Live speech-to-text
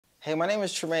Hey, my name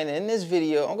is Tremaine, and in this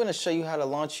video, I'm going to show you how to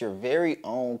launch your very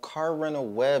own car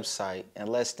rental website in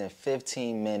less than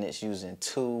 15 minutes using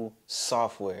 2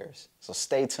 softwares. So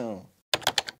stay tuned.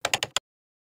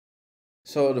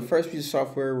 So the first piece of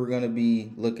software we're going to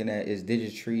be looking at is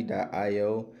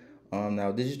Digitree.io.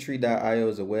 Now, Digitree.io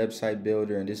is a website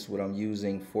builder, and this is what I'm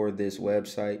using for this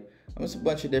website. There's a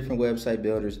bunch of different website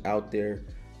builders out there.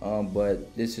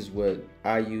 But this is what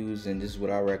I use, and this is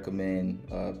what I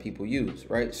recommend people use,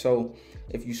 right? So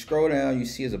if you scroll down, you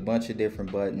see there's a bunch of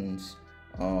different buttons,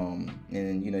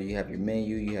 and you have your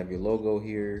menu, you have your logo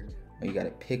here, and you got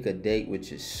to pick a date,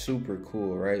 which is super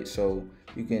cool, right? So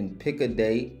you can pick a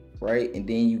date, right, and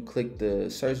then you click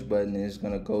the search button, and it's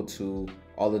gonna go to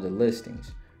all of the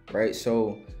listings, right?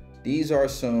 So these are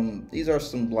some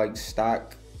like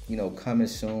stock coming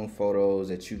soon photos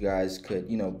that you guys could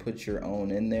put your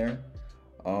own in there.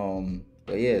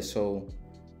 But yeah, so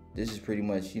this is pretty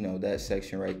much that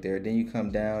section right there. Then you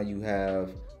come down, you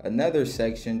have another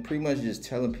section pretty much just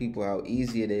telling people how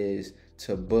easy it is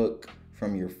to book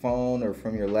from your phone or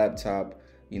from your laptop.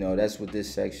 That's what this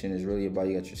section is really about.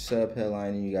 You got your sub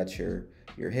headline, and you got your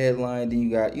headline, then you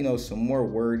got some more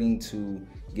wording to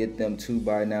get them to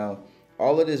buy. Now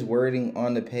all of this wording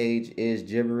on the page is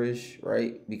gibberish,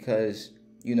 right? Because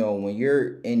when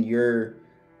you're in your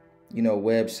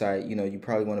website, you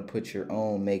probably want to put your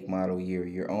own make, model, year,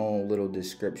 your own little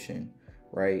description,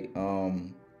 right?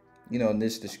 In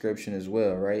this description as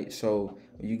well, right? So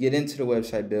when you get into the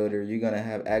website builder, you're gonna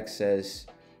have access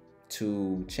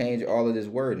to change all of this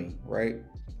wording, right?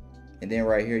 And then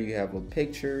right here you have a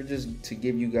picture just to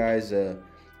give you guys a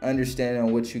understanding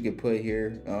on what you could put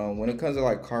here. When it comes to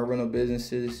like car rental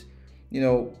businesses,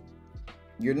 you're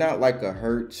not like a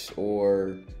Hertz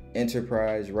or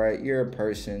Enterprise, right? You're a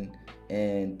person,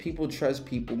 and people trust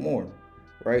people more,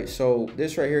 right? So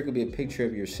this right here could be a picture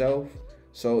of yourself.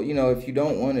 So if you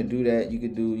don't want to do that, you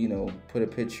could do put a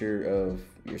picture of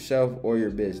yourself or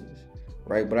your business,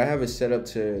 right? But I have it set up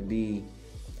to be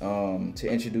to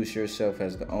introduce yourself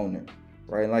as the owner,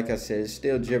 right? And like I said, it's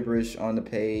still gibberish on the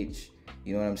page.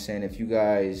 You know what I'm saying? If you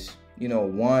guys,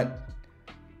 want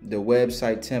the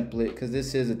website template, because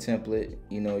this is a template,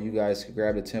 you guys could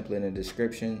grab the template in the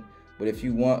description. But if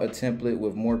you want a template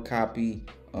with more copy,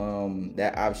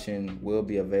 that option will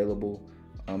be available.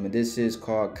 And this is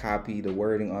called copy. The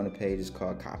wording on the page is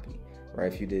called copy,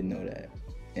 right? If you didn't know that.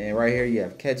 And right here you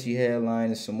have catchy headline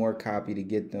and some more copy to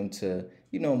get them to,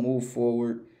 move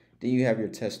forward. Then you have your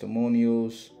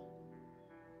testimonials.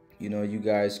 You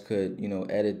guys could,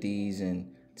 edit these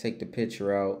and take the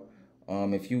picture out.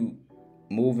 If you're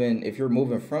moving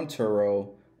from Turo,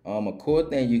 a cool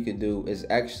thing you could do is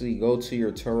actually go to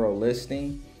your Turo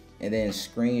listing and then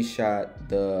screenshot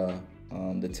the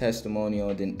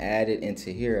testimonial and then add it into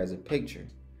here as a picture,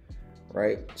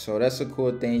 right? So that's a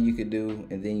cool thing you could do.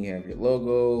 And then you have your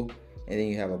logo, and then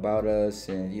you have about us,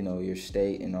 and your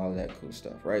state and all of that cool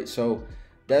stuff, right? So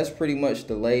that's pretty much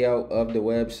the layout of the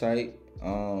website.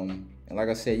 And like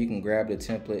I said, you can grab the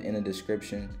template in the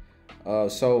description.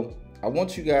 So I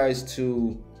want you guys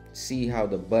to see how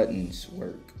the buttons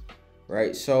work,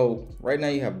 right? So right now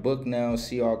you have book now,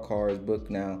 see all cars, book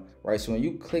now, right? So when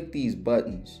you click these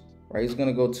buttons, right, it's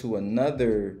gonna go to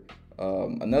another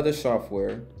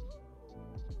software,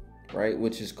 right,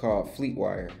 which is called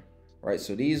Fleetwire, right?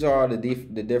 So these are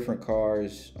the different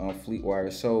cars on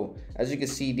Fleetwire. So as you can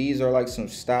see, these are like some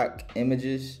stock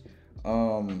images,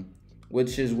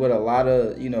 which is what a lot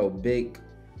of big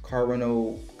car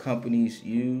rental companies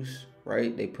use,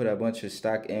 right? They put a bunch of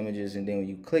stock images, and then when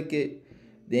you click it,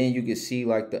 then you can see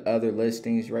like the other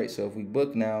listings, right? So if we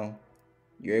book now,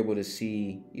 you're able to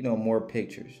see more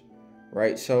pictures,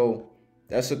 right? So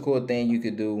that's a cool thing you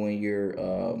could do when you're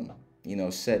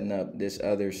setting up this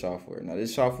other software. Now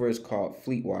this software is called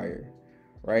Fleetwire,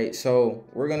 right? So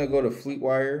we're gonna go to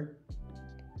Fleetwire.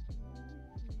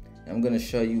 I'm gonna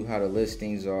show you how the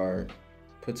listings are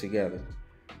put together,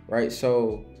 right?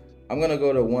 So I'm gonna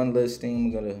go to one listing.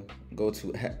 I'm gonna go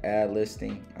to add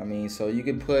listing. So you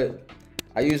can put,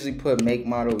 I usually put make,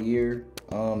 model, year.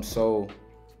 So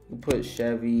you put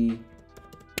Chevy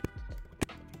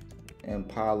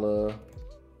Impala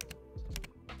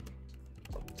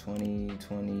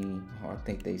 2020. I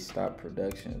think they stopped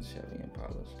production, Chevy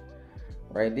Impalas,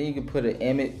 right? Then you can put an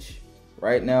image.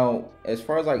 Right now, as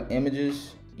far as like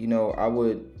images, I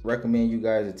would recommend you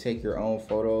guys to take your own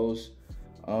photos.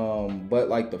 But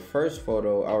like the first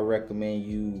photo, I would recommend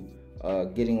you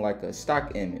getting like a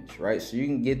stock image, right? So you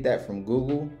can get that from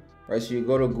Google, right? So you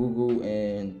go to Google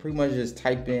and pretty much just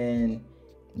type in,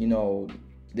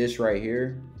 this right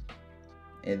here,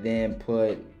 and then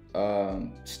put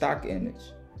stock image,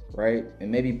 right?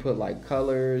 And maybe put like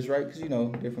colors, right? Because you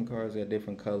know, different cars got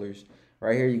different colors.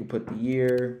 Right here, you can put the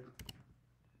year,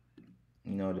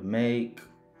 you know, the make.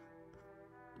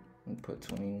 We put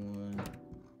 21.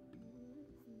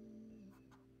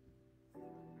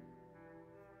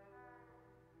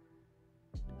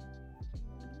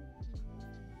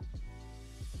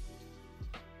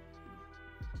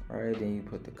 All right, then you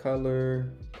put the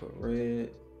color, put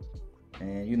red,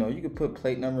 and you know, you can put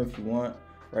plate number if you want,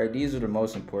 right? These are the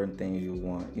most important things you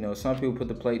want. You know, some people put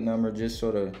the plate number just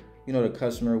so the, you know, the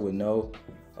customer would know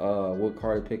what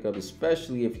car to pick up,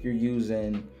 especially if you're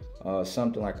using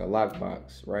something like a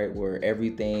lockbox, right? Where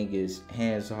everything is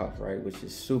hands off, right? Which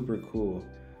is super cool.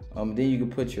 Then you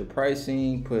can put your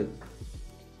pricing, put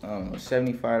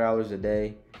 $75 a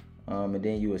day, and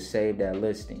then you would save that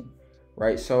listing,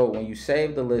 right? So when you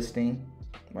save the listing,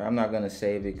 right, I'm not gonna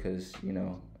save it because you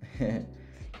know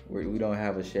we don't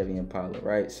have a Chevy Impala,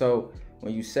 right? So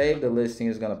when you save the listing,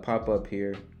 it's gonna pop up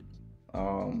here,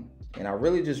 and I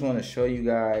really just want to show you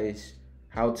guys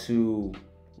how to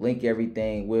link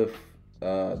everything with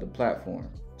the platform.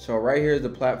 So right here is the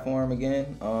platform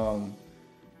again.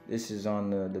 This is on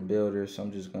the builder, so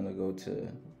I'm just gonna go to,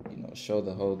 you know, show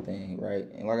the whole thing, right?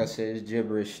 And like I said, it's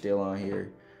gibberish still on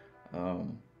here.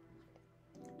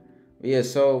 Yeah,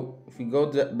 so if we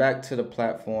go back to the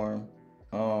platform,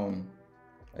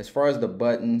 as far as the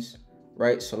buttons,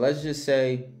 right? So let's just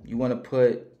say you want to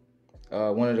put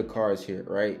one of the cars here,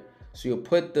 right? So you'll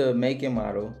put the make and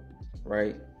model,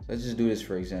 right? Let's just do this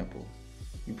for example.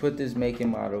 You put this make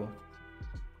and model,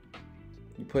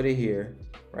 you put it here,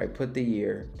 right? Put the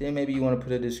year. Then maybe you want to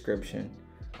put a description.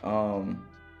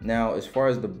 Now, as far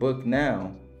as the book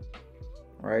now,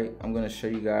 right? I'm gonna show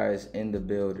you guys in the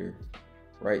builder,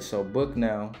 right? So book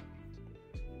now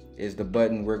is the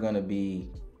button we're gonna be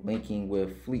linking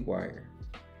with Fleetwire,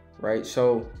 right?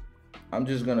 So I'm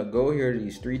just gonna go here to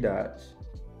these three dots,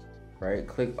 right?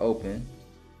 Click open,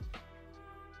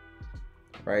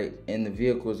 right? And the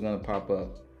vehicle is gonna pop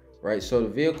up, right? So the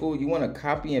vehicle, you wanna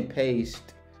copy and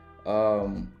paste, the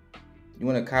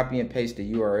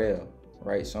URL,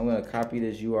 right? So I'm gonna copy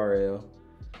this URL.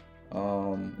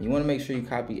 You wanna make sure you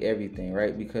copy everything,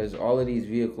 right? Because all of these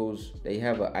vehicles, they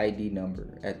have an ID number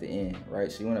at the end,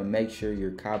 right? So you wanna make sure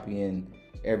you're copying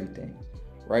everything,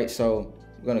 right? So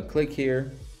I'm gonna click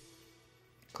here,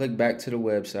 click back to the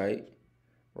website,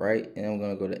 right? And I'm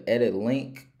gonna go to edit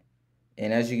link.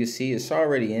 And as you can see, it's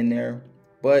already in there,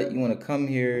 but you wanna come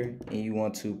here and you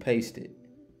want to paste it,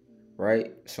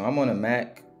 right? So I'm on a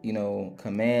Mac, you know,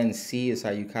 Command C is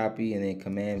how you copy and then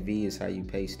Command V is how you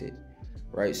paste it,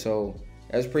 right? So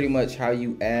that's pretty much how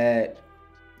you add,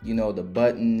 you know, the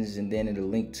buttons, and then it'll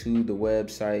link to the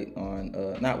website on,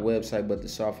 not website, but the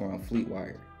software on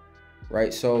Fleetwire,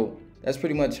 right? So that's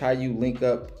pretty much how you link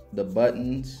up the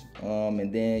buttons,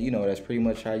 and then, you know, that's pretty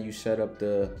much how you set up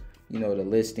the, you know, the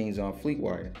listings on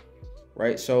Fleetwire,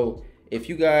 right? So if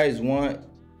you guys want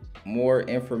more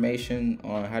information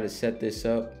on how to set this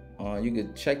up, you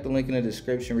could check the link in the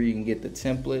description where you can get the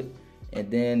template.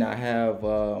 And then I have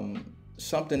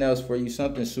something else for you,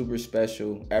 something super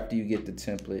special after you get the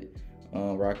template,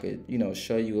 where I could, you know,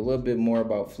 show you a little bit more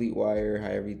about Fleetwire, how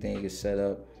everything is set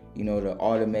up, you know, to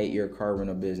automate your car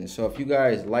rental business. So if you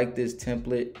guys like this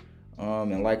template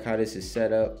and like how this is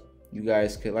set up, you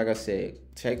guys could, like I said,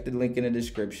 check the link in the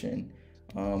description,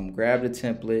 grab the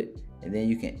template, and then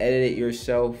you can edit it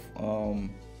yourself.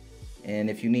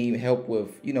 And if you need help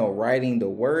with, you know, writing the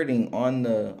wording on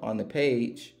the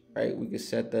page, right, we could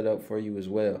set that up for you as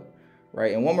well,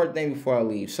 right? And one more thing before I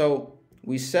leave. So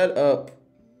we set up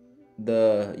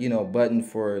the, you know, button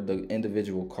for the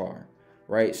individual car,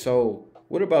 right? So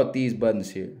what about these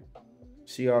buttons here?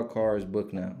 See our cars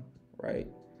book now, right?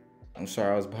 I'm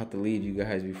sorry, I was about to leave you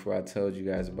guys before I told you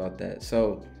guys about that.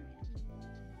 So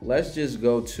let's just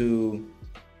go to,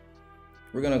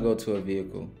 we're gonna go to a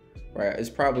vehicle, right? It's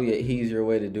probably an easier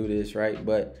way to do this, right?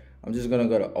 But I'm just gonna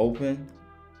go to open,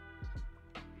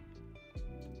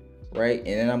 right? And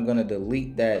then I'm gonna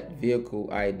delete that vehicle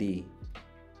ID,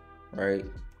 right?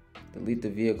 Delete the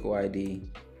vehicle ID,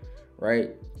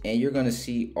 right? And you're gonna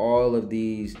see all of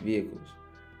these vehicles,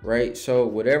 right? So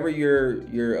whatever your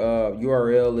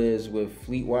URL is with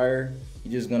Fleetwire,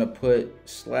 you're just gonna put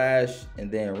slash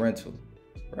and then rental,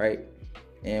 right?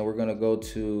 And we're gonna go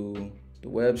to the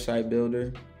website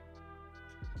builder,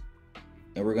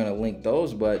 and we're gonna link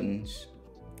those buttons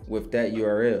with that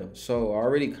URL. So I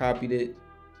already copied it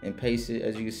and pasted it.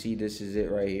 As you can see, this is it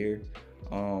right here.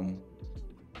 So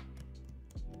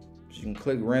you can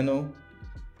click rental,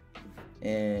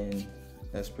 and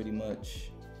that's pretty much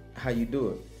how you do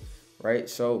it, right?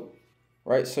 So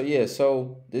right? So yeah,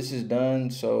 so this is done.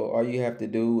 So all you have to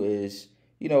do is,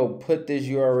 put this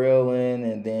URL in,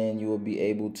 and then you will be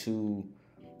able to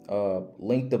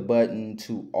link the button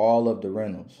to all of the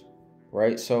rentals,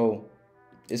 right? So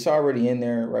it's already in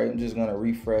there, right? I'm just gonna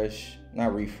refresh,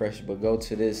 not refresh, but go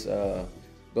to this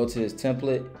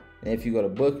template, and if you go to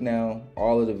book now,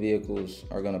 all of the vehicles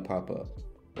are gonna pop up,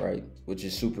 right? Which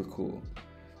is super cool.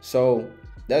 So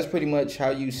that's pretty much how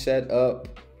you set up,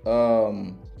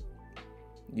 the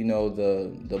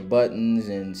buttons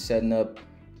and setting up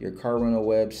your car rental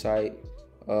website.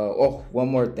 Oh, one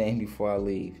more thing before I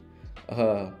leave.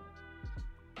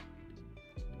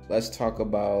 Let's talk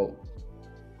about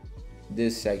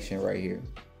this section right here.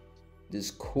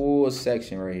 This cool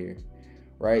section right here,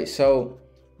 right? So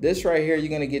this right here,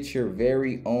 you're gonna get your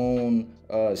very own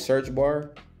search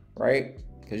bar, right?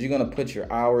 Because you're gonna put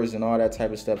your hours and all that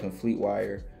type of stuff in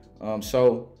Fleetwire.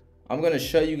 So I'm gonna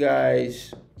show you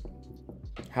guys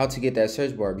how to get that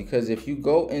search bar, because if you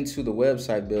go into the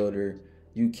website builder,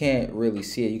 you can't really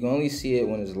see it. You can only see it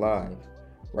when it's live,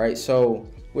 right? So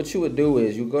what you would do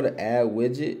is you go to add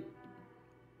widget,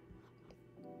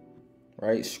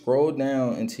 right? Scroll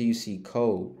down until you see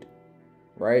code,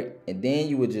 right? And then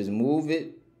you would just move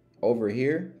it over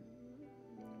here,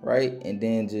 right? And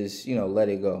then just, let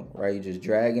it go, right? You're just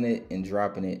dragging it and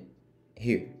dropping it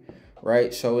here,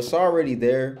 right? So it's already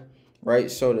there, right?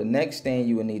 So the next thing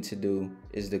you would need to do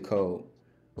is the code,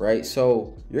 right?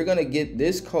 So you're gonna get,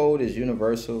 this code is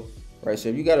universal, right? So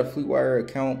if you got a Fleetwire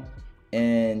account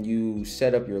and you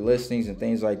set up your listings and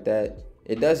things like that,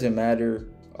 it doesn't matter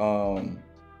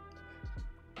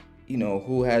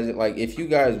who has it. Like if you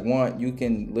guys want, you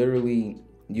can literally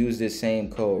use this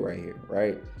same code right here,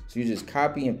 right? So you just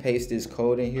copy and paste this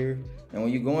code in here, and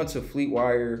when you go into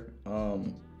Fleetwire,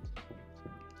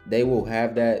 they will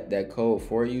have that code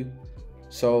for you.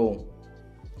 So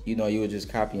you would just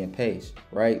copy and paste,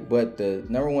 right? But the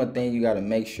number one thing you got to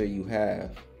make sure you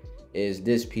have is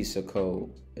this piece of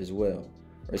code as well,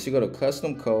 right? So you go to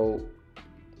custom code,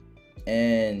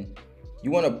 and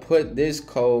you want to put this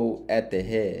code at the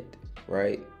head,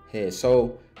 right? Head.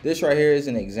 So this right here is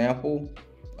an example.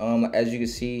 As you can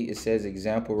see, it says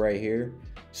example right here.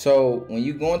 So when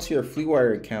you go into your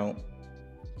Fleetwire account,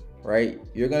 right,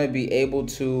 you're going to be able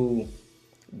to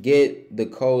get the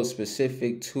code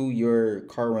specific to your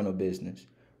car rental business,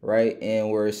 right? And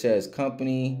where it says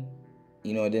company,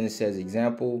 and then it says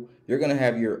example, you're going to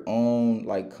have your own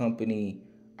like company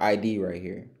ID right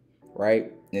here,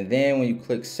 right? And then when you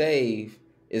click save,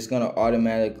 it's going to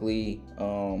automatically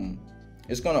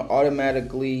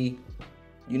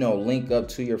link up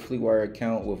to your Fleetwire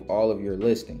account with all of your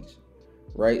listings,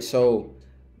 right? So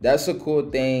that's a cool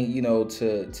thing,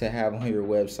 to have on your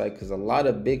website, because a lot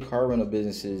of big car rental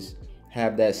businesses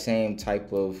have that same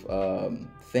type of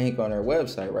thing on their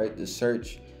website, right? To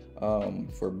search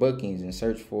for bookings and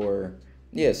search for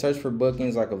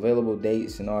bookings, like available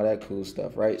dates and all that cool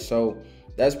stuff, right? So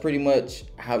that's pretty much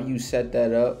how you set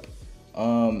that up.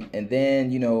 And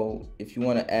then, if you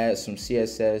want to add some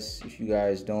CSS, if you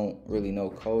guys don't really know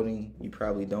coding, you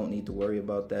probably don't need to worry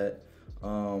about that.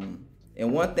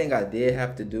 And one thing I did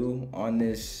have to do on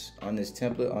this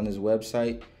template, on this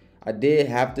website, I did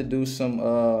have to do some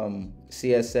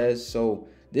CSS. So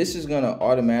this is going to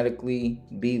automatically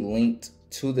be linked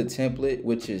to the template,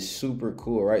 which is super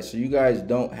cool, right? So you guys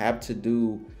don't have to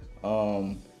do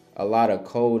a lot of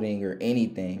coding or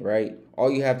anything, right? All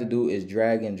you have to do is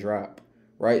drag and drop,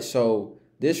 right? So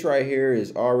this right here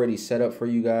is already set up for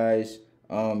you guys,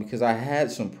 because I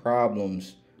had some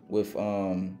problems with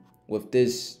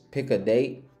this pick a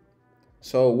date.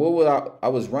 So I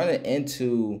was running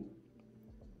into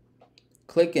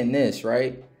clicking this,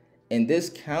 right? And this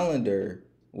calendar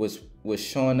was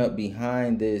showing up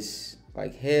behind this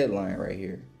like headline right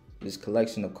here, this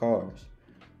collection of cars,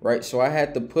 right? So I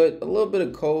had to put a little bit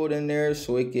of code in there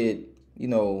so it could,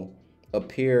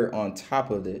 appear on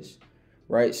top of this,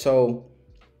 right? So,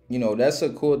 that's a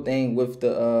cool thing with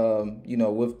the,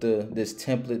 this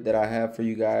template that I have for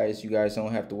you guys. You guys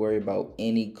don't have to worry about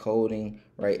any coding,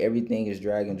 right? Everything is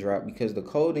drag and drop, because the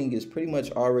coding is pretty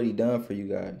much already done for you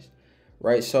guys,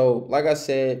 right? So like I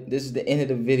said, this is the end of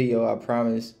the video, I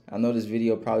promise. I know this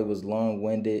video probably was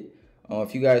long-winded.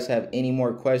 If you guys have any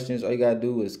more questions, all you gotta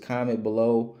do is comment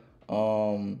below.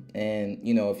 And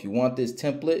if you want this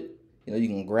template, you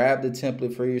can grab the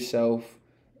template for yourself.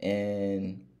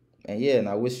 And yeah, and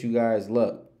I wish you guys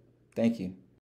luck. Thank you.